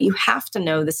You have to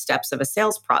know the steps of a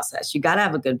sales process. You got to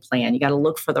have a good plan. You got to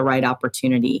look for the right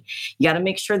opportunity. You got to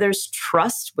make sure there's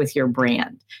trust with your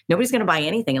brand. Nobody's going to buy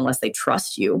anything unless they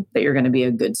trust you, that you're going to be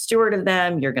a good steward of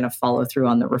them. You're going to follow through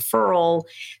on the referral.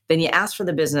 Then you ask for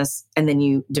the business, and then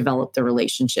you develop the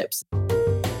relationships.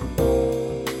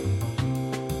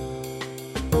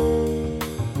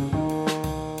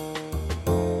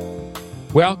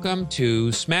 Welcome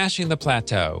to Smashing the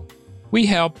Plateau. We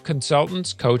help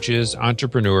consultants, coaches,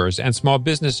 entrepreneurs, and small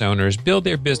business owners build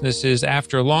their businesses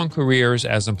after long careers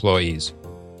as employees.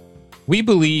 We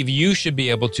believe you should be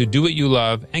able to do what you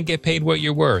love and get paid what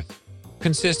you're worth,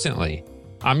 consistently.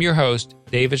 I'm your host,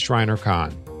 David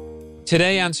Schreiner-Kahn.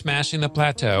 Today on Smashing the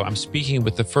Plateau, I'm speaking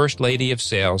with the First Lady of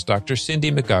Sales, Dr. Cindy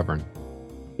McGovern.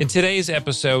 In today's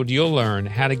episode, you'll learn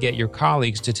how to get your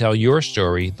colleagues to tell your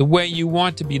story the way you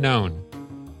want to be known.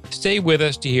 Stay with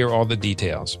us to hear all the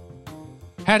details.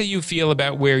 How do you feel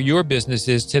about where your business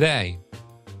is today?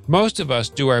 Most of us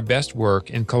do our best work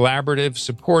in collaborative,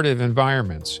 supportive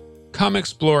environments. Come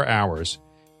explore ours.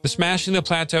 The Smashing the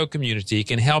Plateau community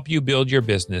can help you build your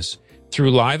business through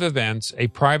live events, a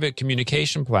private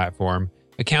communication platform,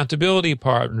 accountability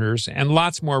partners, and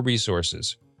lots more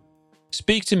resources.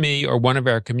 Speak to me or one of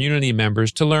our community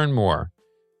members to learn more.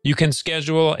 You can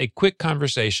schedule a quick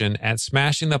conversation at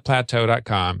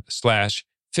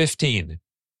smashingtheplateau.com/15.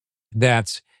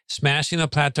 That's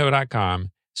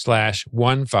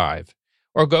smashingtheplateau.com/15.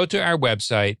 Or go to our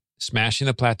website,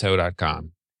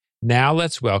 smashingtheplateau.com. Now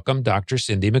let's welcome Dr.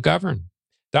 Cindy McGovern.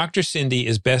 Dr. Cindy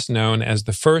is best known as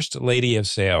the First Lady of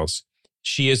Sales.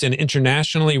 She is an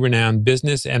internationally renowned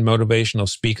business and motivational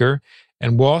speaker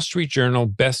and Wall Street Journal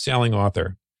best-selling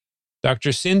author.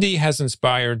 Dr. Cindy has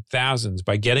inspired thousands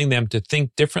by getting them to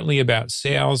think differently about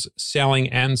sales, selling,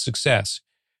 and success,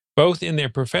 both in their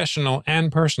professional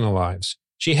and personal lives.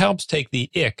 She helps take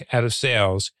the ick out of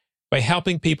sales by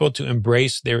helping people to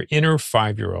embrace their inner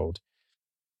 5-year-old.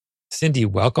 Cindy,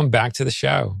 welcome back to the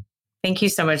show. Thank you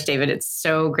so much, David. It's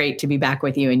so great to be back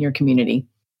with you in your community.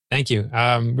 Thank you.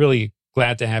 I'm really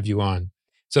glad to have you on.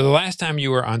 So the last time you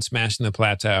were on Smashing the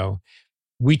Plateau,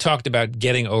 we talked about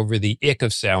getting over the ick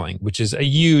of selling, which is a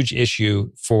huge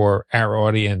issue for our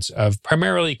audience of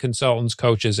primarily consultants,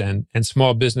 coaches, and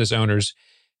small business owners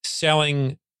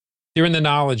selling. They're in a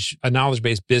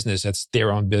knowledge-based business. That's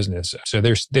their own business. So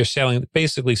they're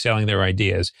basically selling their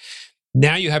ideas.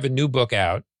 Now you have a new book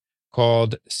out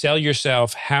called Sell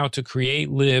Yourself: How to Create,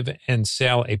 Live, and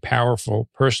Sell a Powerful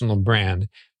Personal Brand,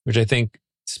 which I think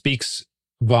speaks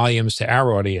volumes to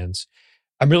our audience.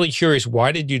 I'm really curious,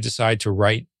 why did you decide to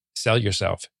write Sell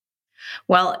Yourself?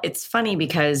 Well, it's funny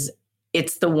because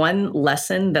it's the one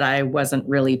lesson that I wasn't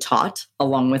really taught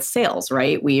along with sales,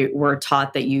 right? We were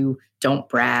taught that you don't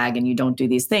brag and you don't do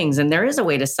these things. And there is a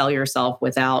way to sell yourself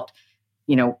without,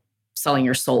 selling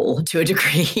your soul to a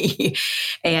degree.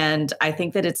 And I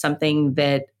think that it's something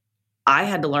that I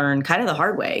had to learn kind of the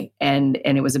hard way. And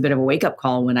it was a bit of a wake-up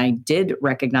call when I did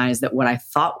recognize that what I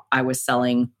thought I was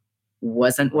selling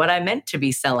wasn't what I meant to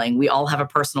be selling. We all have a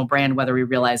personal brand, whether we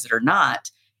realize it or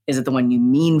not. Is it the one you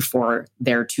mean for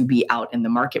there to be out in the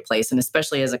marketplace? And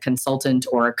especially as a consultant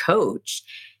or a coach,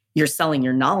 you're selling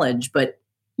your knowledge, but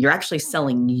you're actually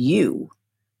selling you.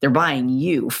 They're buying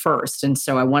you first. And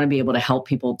so I want to be able to help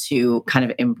people to kind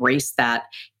of embrace that,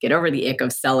 get over the ick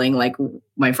of selling, like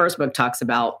my first book talks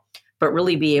about, but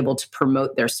really be able to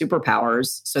promote their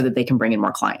superpowers so that they can bring in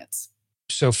more clients.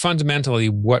 So fundamentally,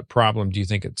 what problem do you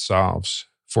think it solves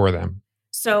for them?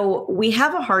 So we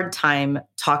have a hard time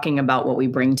talking about what we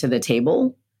bring to the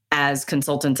table as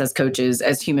consultants, as coaches,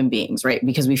 as human beings, right?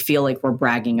 Because we feel like we're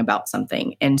bragging about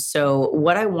something. And so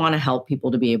what I want to help people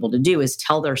to be able to do is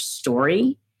tell their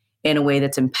story in a way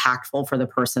that's impactful for the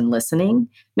person listening.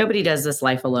 Nobody does this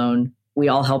life alone. We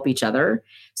all help each other.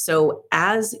 So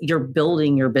as you're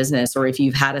building your business, or if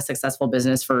you've had a successful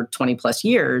business for 20 plus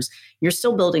years, you're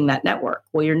still building that network.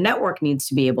 Well, your network needs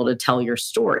to be able to tell your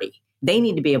story. They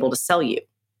need to be able to sell you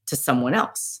to someone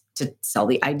else, to sell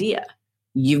the idea.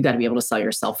 You've got to be able to sell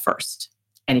yourself first.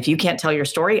 And if you can't tell your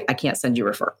story, I can't send you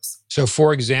referrals. So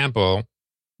for example,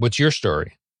 what's your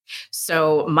story?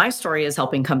 So my story is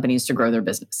helping companies to grow their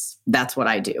business. That's what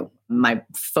I do. My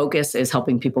focus is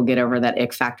helping people get over that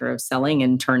ick factor of selling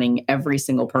and turning every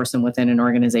single person within an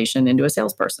organization into a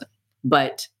salesperson.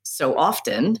 But so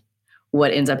often,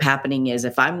 what ends up happening is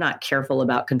if I'm not careful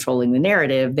about controlling the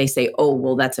narrative, they say, oh,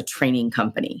 well, that's a training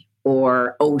company,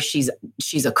 or, oh, she's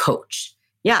a coach.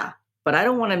 Yeah, but I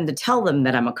don't want them to tell them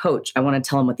that I'm a coach. I want to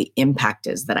tell them what the impact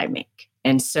is that I make.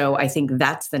 And so I think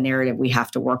that's the narrative we have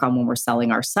to work on when we're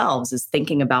selling ourselves, is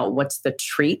thinking about what's the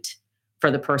treat for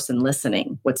the person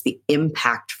listening, what's the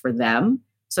impact for them,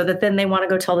 so that then they want to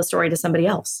go tell the story to somebody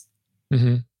else.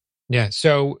 Mm-hmm. Yeah.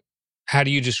 So how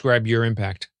do you describe your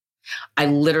impact? I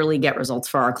literally get results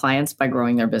for our clients by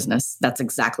growing their business. That's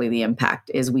exactly the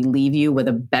impact, is we leave you with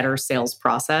a better sales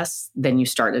process than you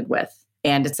started with.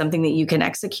 And it's something that you can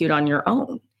execute on your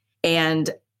own. And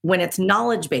when it's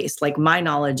knowledge-based, like my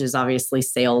knowledge is obviously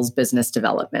sales, business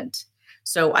development.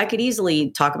 So I could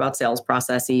easily talk about sales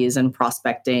processes and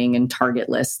prospecting and target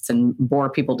lists and bore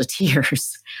people to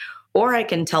tears. Or I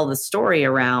can tell the story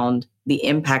around the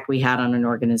impact we had on an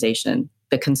organization,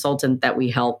 the consultant that we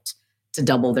helped to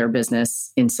double their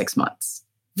business in 6 months.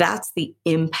 That's the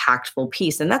impactful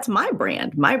piece. And that's my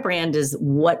brand. My brand is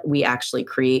what we actually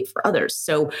create for others.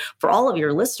 So for all of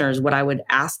your listeners, what I would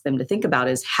ask them to think about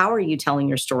is, how are you telling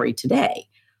your story today?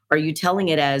 Are you telling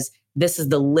it as, this is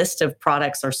the list of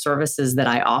products or services that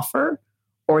I offer,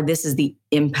 or this is the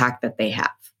impact that they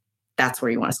have? That's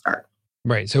where you want to start.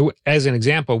 Right. So as an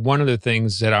example, one of the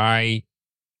things that I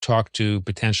talk to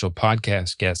potential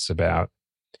podcast guests about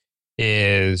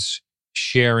is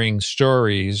sharing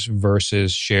stories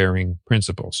versus sharing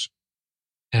principles.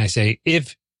 And I say,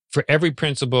 if for every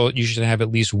principle, you should have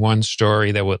at least one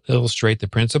story that will illustrate the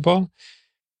principle.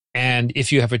 And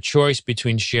if you have a choice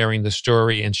between sharing the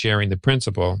story and sharing the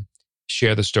principle,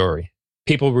 share the story.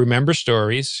 People remember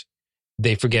stories,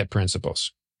 they forget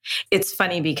principles. It's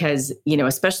funny because,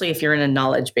 especially if you're in a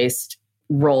knowledge-based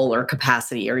role or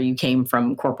capacity, or you came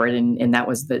from corporate and that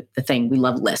was the thing. We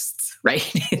love lists, right?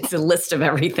 It's a list of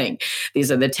everything.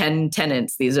 These are the 10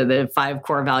 tenets. These are the 5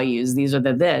 core values. These are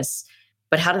the this.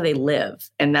 But how do they live?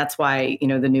 And that's why,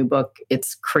 the new book,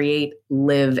 it's Create,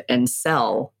 Live, and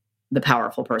Sell the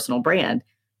Powerful Personal Brand.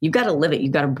 You've got to live it.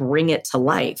 You've got to bring it to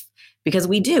life, because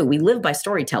we live by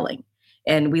storytelling.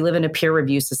 And we live in a peer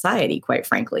review society, quite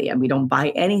frankly, and we don't buy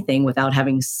anything without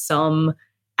having some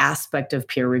aspect of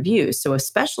peer review. So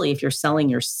especially if you're selling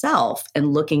yourself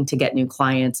and looking to get new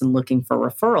clients and looking for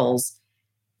referrals,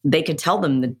 they could tell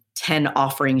them the 10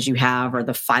 offerings you have or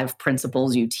the 5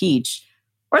 principles you teach,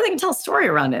 or they can tell a story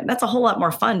around it. And that's a whole lot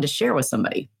more fun to share with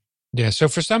somebody. Yeah. So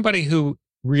for somebody who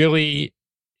really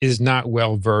is not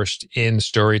well versed in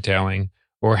storytelling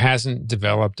or hasn't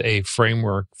developed a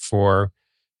framework for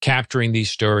capturing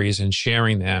these stories and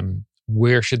sharing them,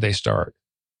 where should they start?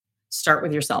 Start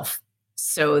with yourself.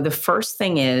 So the first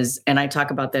thing is, and I talk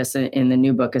about this in the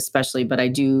new book especially, but I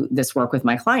do this work with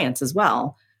my clients as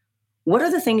well. What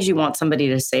are the things you want somebody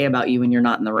to say about you when you're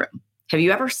not in the room? Have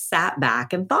you ever sat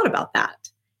back and thought about that?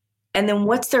 And then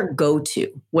what's their go-to?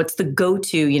 What's the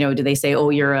go-to? Do they say, oh,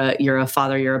 you're a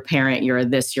father, you're a parent, you're a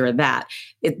this, you're a that?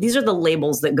 These are the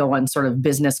labels that go on sort of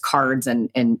business cards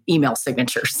and email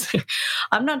signatures.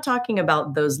 I'm not talking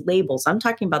about those labels. I'm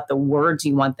talking about the words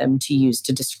you want them to use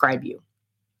to describe you.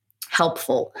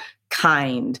 Helpful,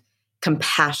 kind,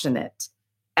 compassionate,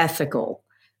 ethical.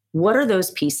 What are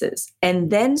those pieces?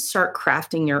 And then start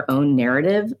crafting your own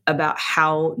narrative about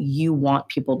how you want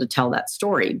people to tell that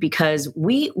story, because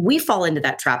we fall into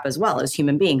that trap as well as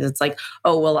human beings. It's like,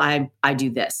 oh, well, I do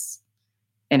this.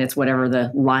 And it's whatever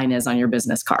the line is on your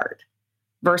business card,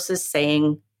 versus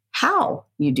saying how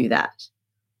you do that,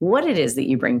 what it is that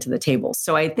you bring to the table.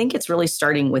 So I think it's really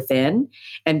starting within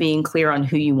and being clear on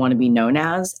who you want to be known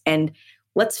as. And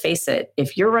let's face it,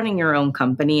 if you're running your own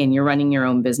company and you're running your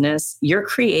own business, you're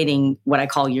creating what I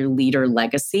call your leader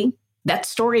legacy. That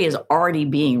story is already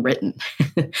being written.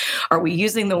 Are we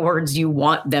using the words you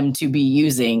want them to be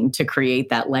using to create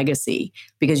that legacy?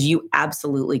 Because you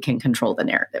absolutely can control the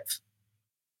narrative.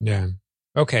 Yeah.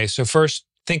 Okay. So first,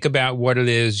 think about what it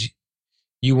is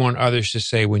you want others to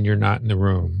say when you're not in the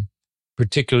room,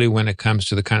 particularly when it comes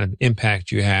to the kind of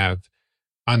impact you have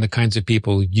on the kinds of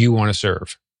people you want to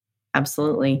serve.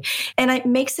 Absolutely. And it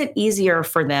makes it easier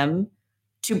for them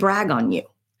to brag on you.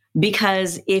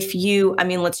 Because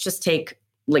let's just take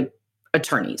like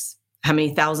attorneys. How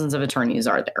many thousands of attorneys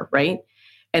are there, right?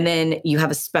 And then you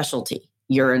have a specialty.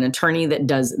 You're an attorney that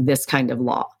does this kind of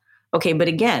law. Okay, but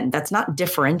again, that's not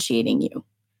differentiating you.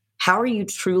 How are you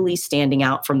truly standing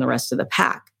out from the rest of the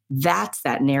pack? That's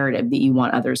that narrative that you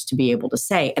want others to be able to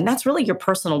say. And that's really your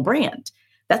personal brand.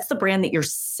 That's the brand that you're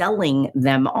selling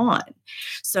them on.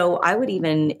 So I would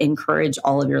even encourage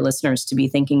all of your listeners to be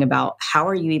thinking about, how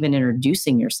are you even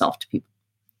introducing yourself to people?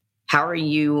 How are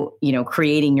you,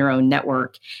 creating your own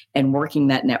network and working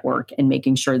that network and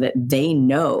making sure that they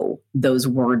know those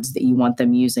words that you want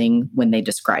them using when they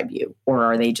describe you? Or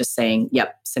are they just saying,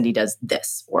 yep, Cindy does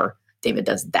this or David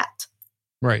does that?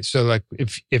 Right. So like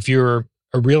if you're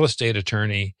a real estate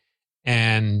attorney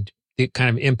and the kind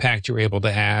of impact you're able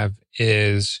to have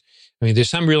is, there's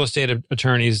some real estate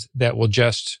attorneys that will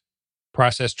just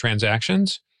process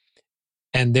transactions.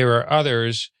 And there are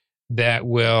others that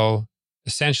will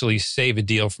essentially save a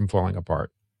deal from falling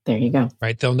apart. There you go.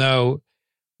 Right? They'll know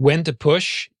when to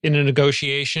push in a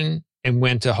negotiation and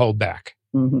when to hold back.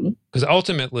 Because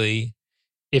ultimately,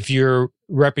 if you're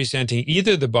representing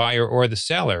either the buyer or the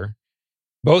seller,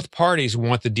 both parties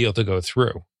want the deal to go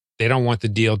through. They don't want the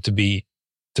deal to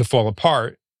fall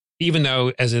apart, even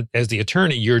though as the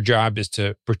attorney, your job is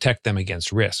to protect them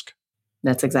against risk.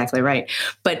 That's exactly right.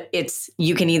 But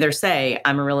you can either say,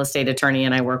 I'm a real estate attorney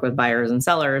and I work with buyers and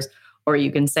sellers, or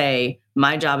you can say,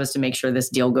 my job is to make sure this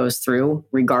deal goes through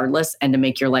regardless and to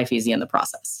make your life easy in the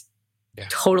process. Yeah.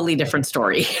 Totally different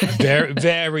story. Very,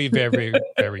 very, very,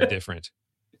 very different.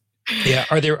 Yeah.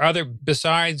 Are there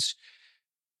besides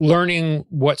learning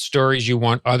what stories you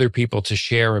want other people to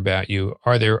share about you,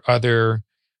 are there other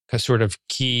sort of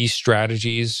key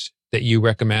strategies that you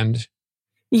recommend?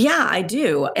 Yeah, I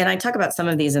do. And I talk about some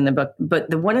of these in the book,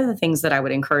 but one of the things that I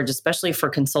would encourage, especially for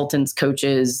consultants,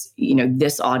 coaches,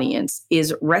 this audience,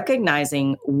 is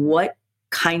recognizing what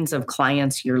kinds of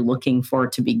clients you're looking for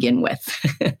to begin with.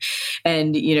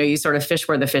 And, you sort of fish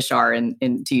where the fish are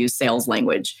and to use sales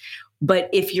language. But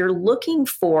if you're looking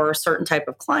for certain type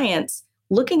of clients,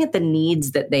 looking at the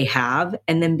needs that they have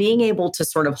and then being able to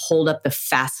sort of hold up the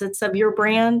facets of your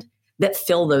brand that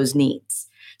fill those needs.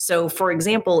 So for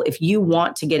example, if you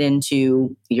want to get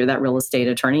into, you're that real estate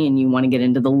attorney and you want to get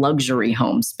into the luxury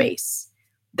home space,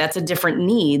 that's a different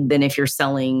need than if you're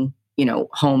selling,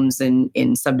 homes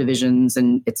in subdivisions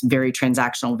and it's very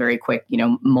transactional, very quick,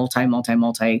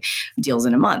 multi deals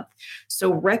in a month.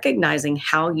 So recognizing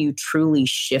how you truly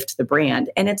shift the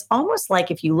brand. And it's almost like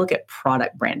if you look at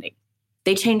product branding,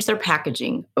 they changed their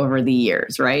packaging over the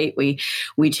years, right?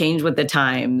 We changed with the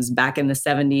times. Back in the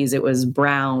 70s, it was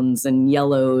browns and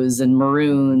yellows and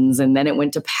maroons. And then it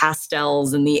went to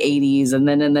pastels in the 80s. And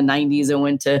then in the 90s, it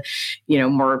went to,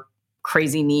 more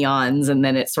crazy neons. And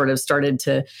then it sort of started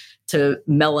to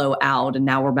mellow out. And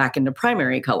now we're back into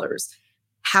primary colors.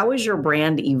 How is your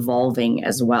brand evolving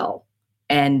as well?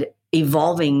 And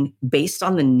evolving based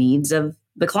on the needs of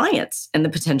the clients and the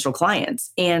potential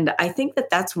clients. And I think that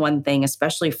that's one thing,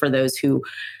 especially for those who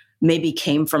maybe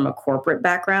came from a corporate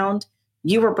background,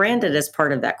 you were branded as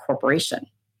part of that corporation.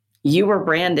 You were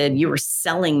branded, you were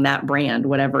selling that brand,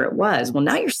 whatever it was. Well,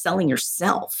 now you're selling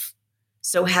yourself.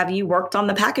 So have you worked on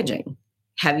the packaging?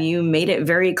 Have you made it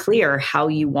very clear how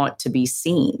you want to be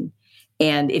seen?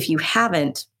 And if you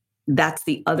haven't, that's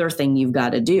the other thing you've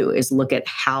got to do is look at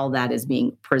how that is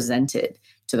being presented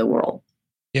to the world.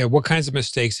 Yeah. What kinds of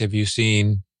mistakes have you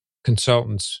seen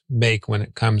consultants make when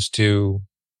it comes to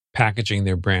packaging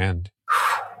their brand?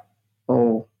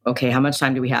 Oh, okay. How much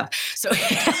time do we have? So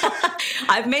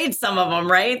I've made some of them,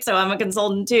 right? So I'm a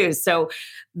consultant too. So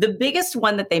the biggest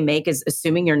one that they make is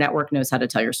assuming your network knows how to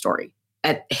tell your story.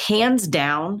 Hands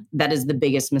down, that is the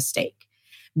biggest mistake.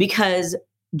 Because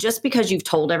just because you've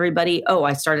told everybody, oh,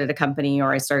 I started a company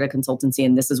or I started a consultancy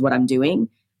and this is what I'm doing,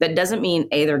 that doesn't mean,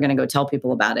 A, they're going to go tell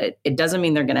people about it. It doesn't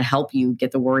mean they're going to help you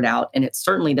get the word out. And it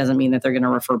certainly doesn't mean that they're going to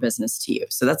refer business to you.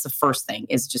 So that's the first thing,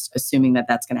 is just assuming that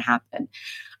that's going to happen.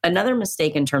 Another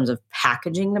mistake in terms of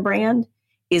packaging the brand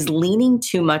is leaning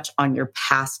too much on your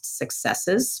past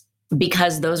successes,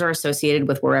 because those are associated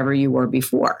with wherever you were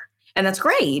before. And that's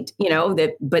great,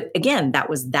 but again, that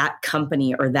was that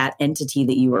company or that entity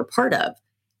that you were part of.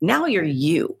 Now you're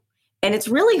you. And it's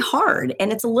really hard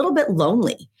and it's a little bit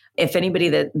lonely. If anybody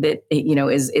that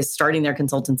is starting their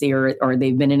consultancy or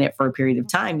they've been in it for a period of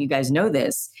time, you guys know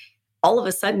this. All of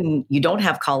a sudden, you don't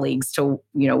have colleagues to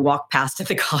walk past at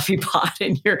the coffee pot,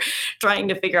 and you're trying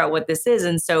to figure out what this is.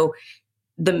 And so,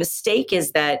 the mistake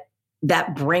is that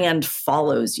brand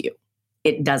follows you.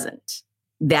 It doesn't.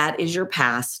 That is your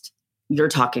past. You're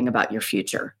talking about your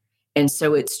future. And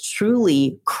so it's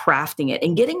truly crafting it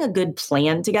and getting a good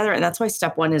plan together. And that's why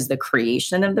step one is the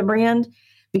creation of the brand.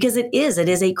 Because it is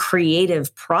a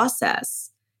creative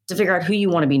process to figure out who you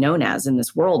want to be known as in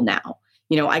this world now.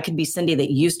 I could be Cindy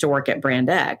that used to work at Brand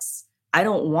X. I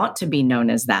don't want to be known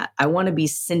as that. I want to be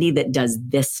Cindy that does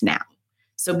this now.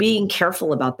 So being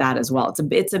careful about that as well.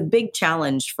 It's a big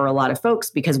challenge for a lot of folks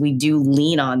because we do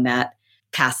lean on that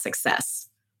past success,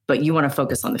 but you want to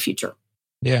focus on the future.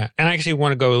 Yeah. And I actually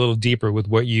want to go a little deeper with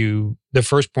the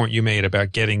first point you made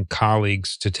about getting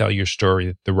colleagues to tell your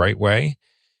story the right way.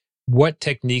 What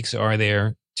techniques are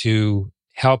there to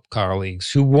help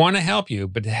colleagues who want to help you,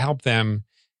 but to help them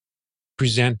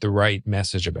present the right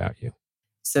message about you?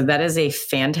 So that is a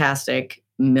fantastic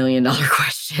 $1 million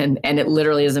question. And it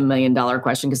literally is $1 million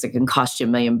question because it can cost you $1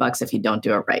 million if you don't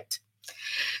do it right.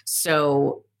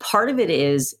 So part of it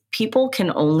is people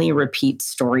can only repeat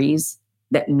stories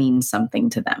that mean something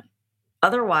to them.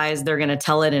 Otherwise, they're going to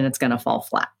tell it and it's going to fall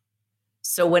flat.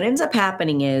 So what ends up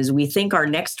happening is we think our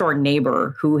next door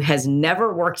neighbor who has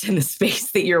never worked in the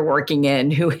space that you're working in,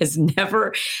 who has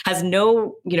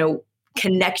no,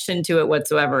 connection to it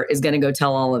whatsoever, is going to go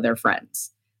tell all of their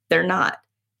friends. They're not.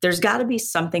 There's got to be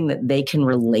something that they can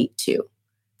relate to.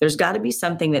 There's got to be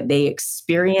something that they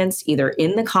experience either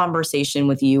in the conversation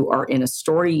with you or in a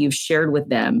story you've shared with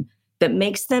them that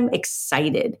makes them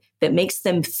excited, that makes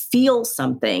them feel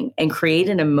something and create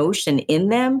an emotion in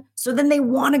them. So then they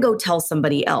want to go tell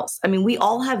somebody else. I mean, we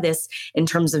all have this in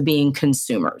terms of being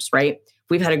consumers, right?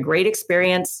 We've had a great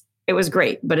experience. It was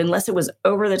great. But unless it was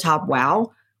over the top,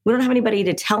 wow, we don't have anybody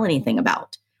to tell anything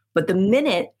about. But the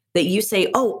minute that you say,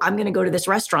 oh, I'm going to go to this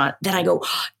restaurant, then I go,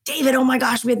 David, oh my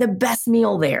gosh, we had the best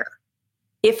meal there.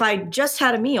 If I just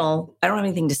had a meal, I don't have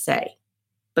anything to say.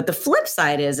 But the flip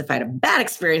side is if I had a bad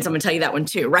experience, I'm going to tell you that one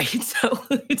too, right?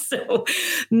 So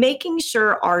making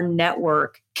sure our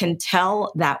network can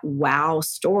tell that wow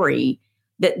story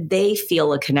that they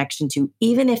feel a connection to,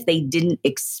 even if they didn't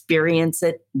experience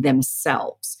it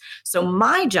themselves. So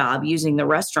my job using the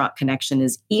restaurant connection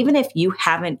is even if you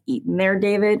haven't eaten there,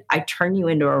 David, I turn you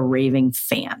into a raving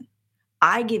fan.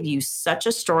 I give you such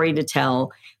a story to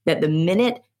tell that the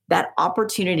minute that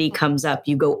opportunity comes up,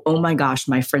 you go, oh my gosh,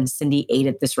 my friend Cindy ate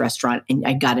at this restaurant and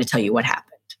I got to tell you what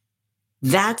happened.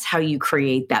 That's how you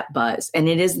create that buzz. And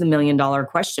it is the $1 million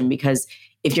question, because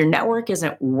if your network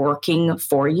isn't working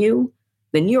for you,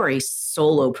 then you are a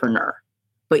solopreneur,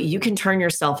 but you can turn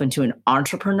yourself into an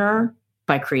entrepreneur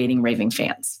by creating raving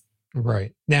fans.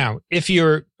 Right. Now, if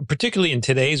you're particularly in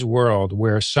today's world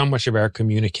where so much of our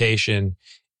communication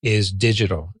is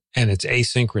digital and it's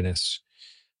asynchronous,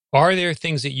 are there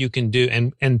things that you can do?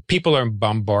 And people are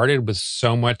bombarded with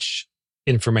so much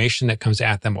information that comes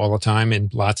at them all the time in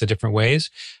lots of different ways.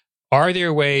 Are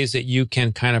there ways that you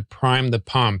can kind of prime the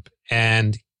pump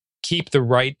and keep the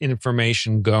right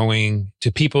information going to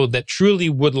people that truly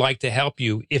would like to help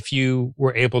you if you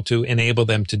were able to enable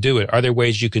them to do it? Are there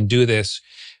ways you can do this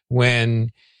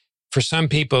when, for some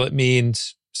people, it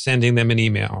means sending them an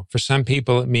email? For some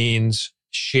people, it means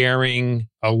sharing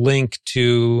a link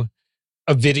to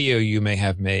a video you may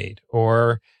have made,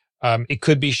 or it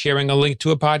could be sharing a link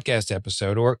to a podcast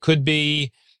episode, or it could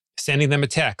be sending them a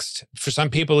text. For some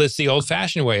people, it's the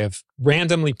old-fashioned way of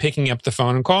randomly picking up the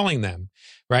phone and calling them,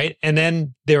 right? And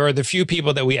then there are the few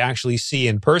people that we actually see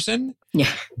in person.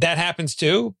 Yeah, that happens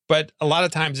too, but a lot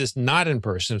of times it's not in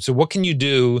person. So what can you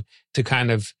do to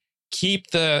kind of keep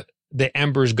the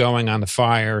embers going on the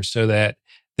fire so that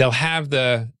they'll have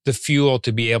the fuel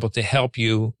to be able to help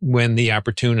you when the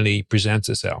opportunity presents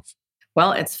itself?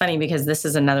 Well, it's funny because this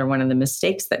is another one of the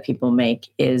mistakes that people make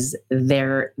is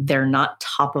they're not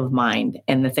top of mind.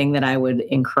 And the thing that I would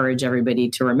encourage everybody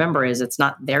to remember is it's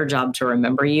not their job to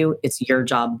remember you. It's your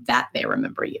job that they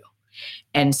remember you.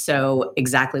 And so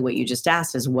exactly what you just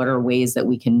asked is what are ways that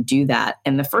we can do that?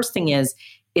 And the first thing is,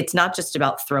 it's not just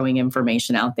about throwing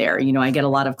information out there. I get a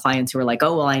lot of clients who are like,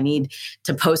 oh, well, I need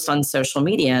to post on social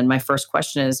media. And my first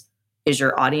question is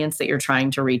your audience that you're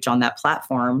trying to reach on that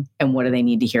platform? And what do they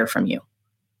need to hear from you?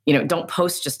 Don't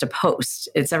post just to post.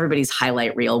 It's everybody's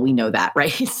highlight reel. We know that,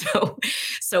 right?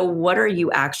 So what are you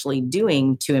actually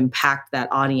doing to impact that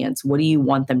audience? What do you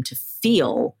want them to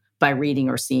feel by reading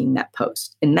or seeing that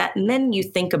post? And then you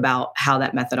think about how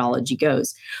that methodology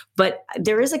goes. But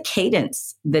there is a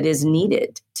cadence that is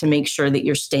needed to make sure that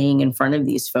you're staying in front of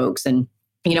these folks. And,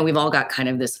 we've all got kind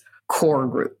of this core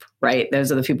group, right?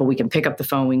 Those are the people we can pick up the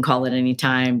phone, we can call at any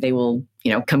time. They will,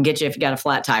 come get you if you got a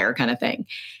flat tire kind of thing.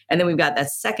 And then we've got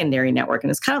that secondary network, and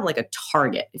it's kind of like a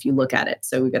target if you look at it.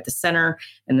 So we've got the center,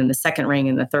 and then the second ring,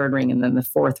 and the third ring, and then the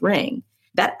fourth ring.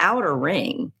 That outer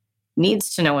ring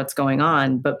needs to know what's going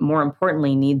on, but more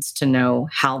importantly, needs to know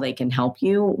how they can help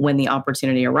you when the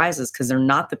opportunity arises, because they're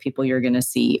not the people you're going to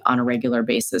see on a regular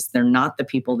basis. They're not the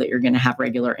people that you're going to have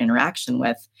regular interaction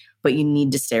with, but you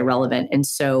need to stay relevant. And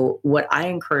so what I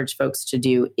encourage folks to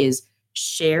do is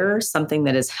share something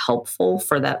that is helpful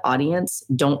for that audience.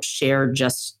 Don't share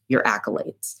just your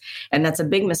accolades. And that's a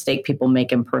big mistake people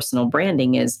make in personal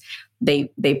branding is they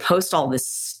post all this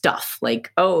stuff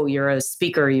like, oh, you're a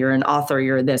speaker, you're an author,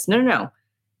 you're this. No.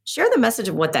 Share the message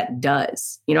of what that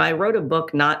does. I wrote a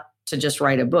book not to just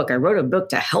write a book. I wrote a book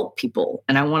to help people.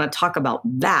 And I want to talk about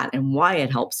that and why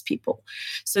it helps people.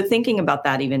 So thinking about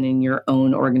that even in your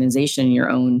own organization, your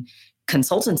own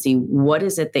consultancy, what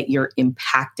is it that you're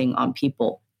impacting on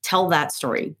people? Tell that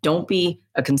story. Don't be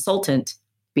a consultant,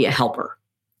 be a helper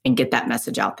and get that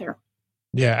message out there.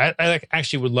 Yeah, I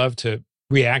actually would love to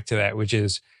react to that, which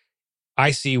is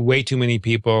I see way too many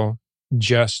people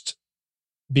just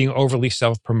being overly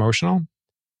self-promotional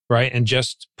right? And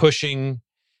just pushing,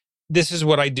 this is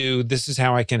what I do, this is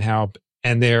how I can help.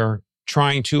 And they're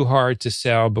trying too hard to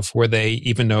sell before they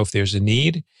even know if there's a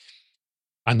need.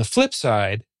 On the flip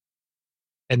side,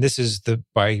 and this is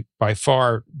by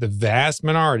far the vast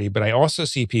minority, but I also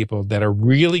see people that are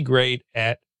really great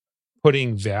at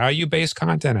putting value-based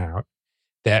content out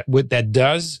that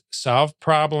does solve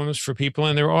problems for people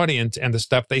in their audience, and the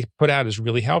stuff they put out is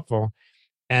really helpful.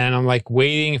 And I'm like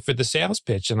waiting for the sales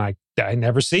pitch, and I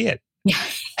never see it. You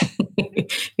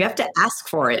have to ask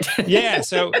for it. Yeah.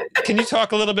 So can you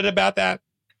talk a little bit about that?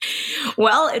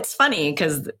 Well, it's funny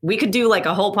because we could do like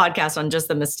a whole podcast on just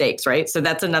the mistakes, right? So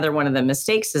that's another one of the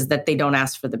mistakes, is that they don't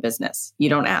ask for the business. You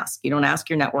don't ask. You don't ask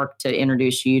your network to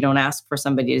introduce you. You don't ask for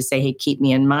somebody to say, hey, keep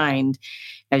me in mind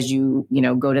as you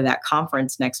go to that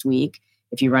conference next week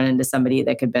if you run into somebody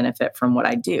that could benefit from what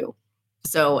I do.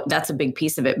 So that's a big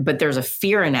piece of it. But there's a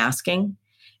fear in asking.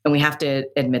 And we have to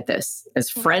admit this. As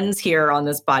friends here on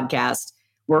this podcast,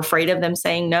 we're afraid of them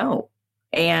saying no.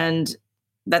 And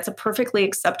that's a perfectly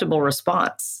acceptable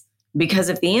response. Because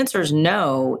if the answer is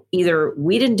no, either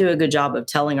we didn't do a good job of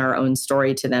telling our own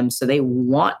story to them, so they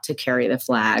want to carry the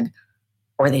flag,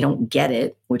 or they don't get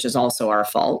it, which is also our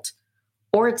fault,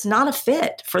 or it's not a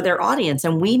fit for their audience.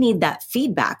 And we need that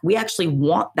feedback. We actually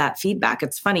want that feedback.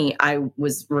 It's funny. I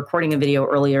was recording a video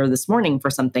earlier this morning for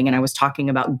something, and I was talking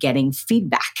about getting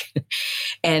feedback.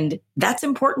 And that's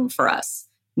important for us.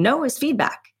 No is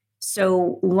feedback.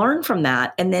 So learn from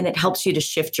that. And then it helps you to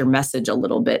shift your message a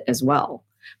little bit as well.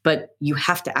 But you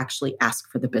have to actually ask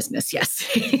for the business. Yes.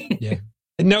 Yeah.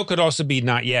 And no could also be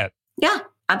not yet. Yeah,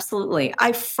 absolutely.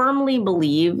 I firmly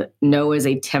believe no is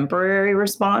a temporary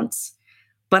response,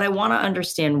 but I want to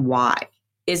understand why.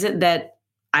 Is it that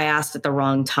I asked at the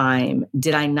wrong time?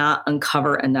 Did I not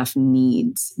uncover enough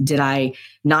needs? Did I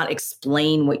not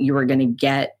explain what you were going to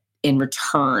get in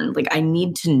return? Like, I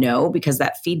need to know, because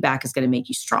that feedback is going to make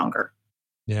you stronger.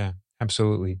 Yeah,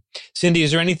 absolutely. Cindy, is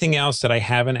there anything else that I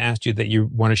haven't asked you that you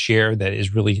want to share that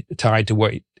is really tied to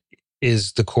what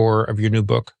is the core of your new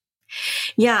book?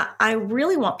 Yeah, I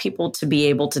really want people to be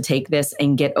able to take this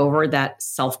and get over that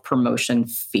self-promotion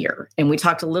fear. And we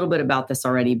talked a little bit about this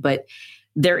already, but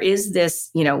there is this,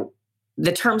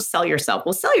 the term sell yourself.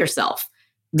 Well, sell yourself.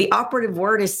 The operative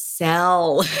word is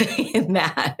sell in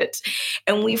that.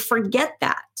 And we forget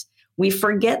that. We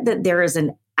forget that there is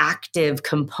an active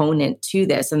component to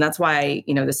this. And that's why,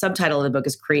 the subtitle of the book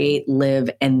is Create, Live,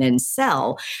 and Then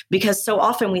Sell. Because so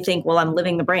often we think, well, I'm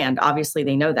living the brand. Obviously,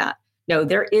 they know that. No,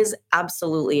 there is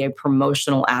absolutely a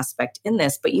promotional aspect in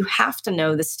this, but you have to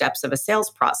know the steps of a sales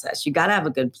process. You got to have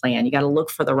a good plan. You got to look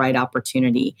for the right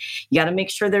opportunity. You got to make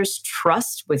sure there's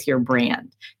trust with your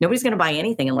brand. Nobody's going to buy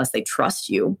anything unless they trust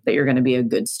you, that you're going to be a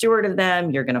good steward of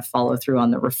them. You're going to follow through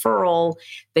on the referral.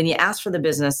 Then you ask for the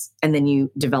business, and then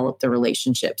you develop the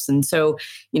relationships. And so,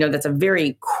 that's a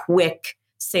very quick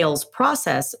sales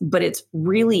process, but it's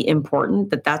really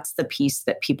important that that's the piece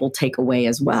that people take away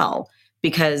as well.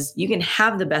 Because you can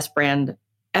have the best brand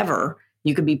ever.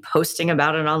 You could be posting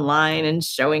about it online and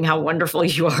showing how wonderful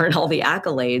you are and all the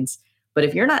accolades. But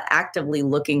if you're not actively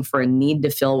looking for a need to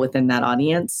fill within that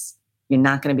audience, you're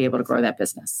not going to be able to grow that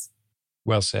business.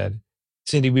 Well said.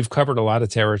 Cindy, we've covered a lot of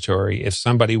territory. If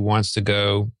somebody wants to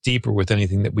go deeper with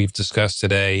anything that we've discussed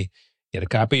today, get a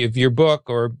copy of your book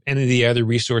or any of the other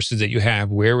resources that you have,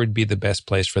 where would be the best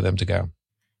place for them to go?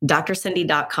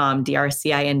 drcindy.com,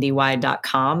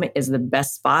 drcindy.com is the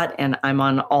best spot. And I'm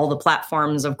on all the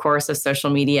platforms, of course, of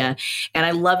social media. And I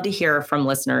love to hear from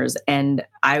listeners. And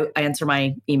I answer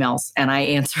my emails and I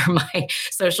answer my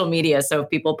social media. So if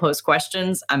people post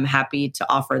questions, I'm happy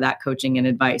to offer that coaching and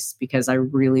advice, because I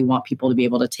really want people to be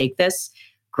able to take this,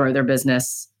 grow their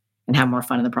business, and have more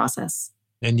fun in the process.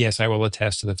 And yes, I will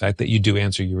attest to the fact that you do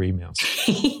answer your emails.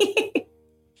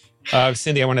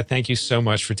 Cindy, I want to thank you so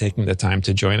much for taking the time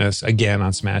to join us again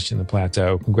on Smashing the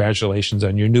Plateau. Congratulations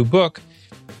on your new book.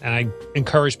 And I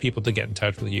encourage people to get in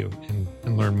touch with you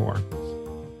and learn more.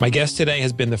 My guest today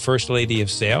has been the First Lady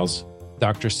of Sales,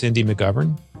 Dr. Cindy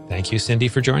McGovern. Thank you, Cindy,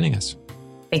 for joining us.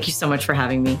 Thank you so much for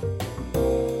having me.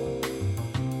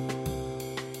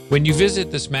 When you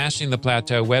visit the Smashing the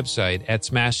Plateau website at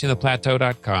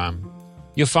smashingtheplateau.com,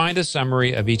 you'll find a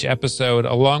summary of each episode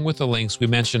along with the links we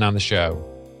mentioned on the show.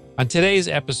 On today's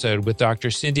episode with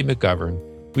Dr. Cindy McGovern,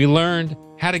 we learned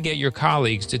how to get your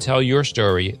colleagues to tell your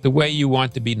story the way you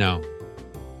want to be known.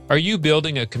 Are you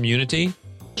building a community?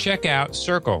 Check out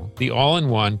Circle, the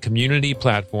all-in-one community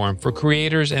platform for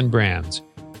creators and brands.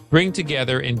 Bring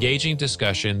together engaging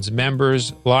discussions,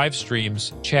 members, live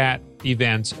streams, chat,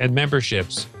 events, and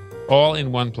memberships, all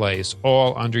in one place,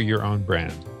 all under your own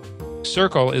brand.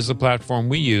 Circle is the platform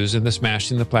we use in the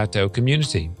Smashing the Plateau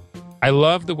community. I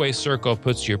love the way Circle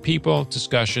puts your people,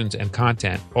 discussions, and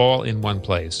content all in one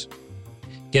place.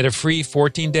 Get a free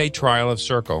 14-day trial of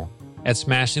Circle at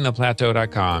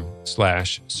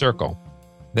smashingtheplateau.com/circle.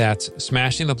 That's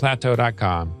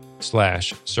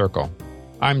smashingtheplateau.com/circle.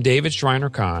 I'm David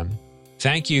Shriner-Cahn.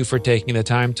 Thank you for taking the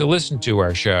time to listen to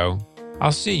our show.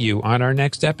 I'll see you on our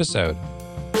next episode.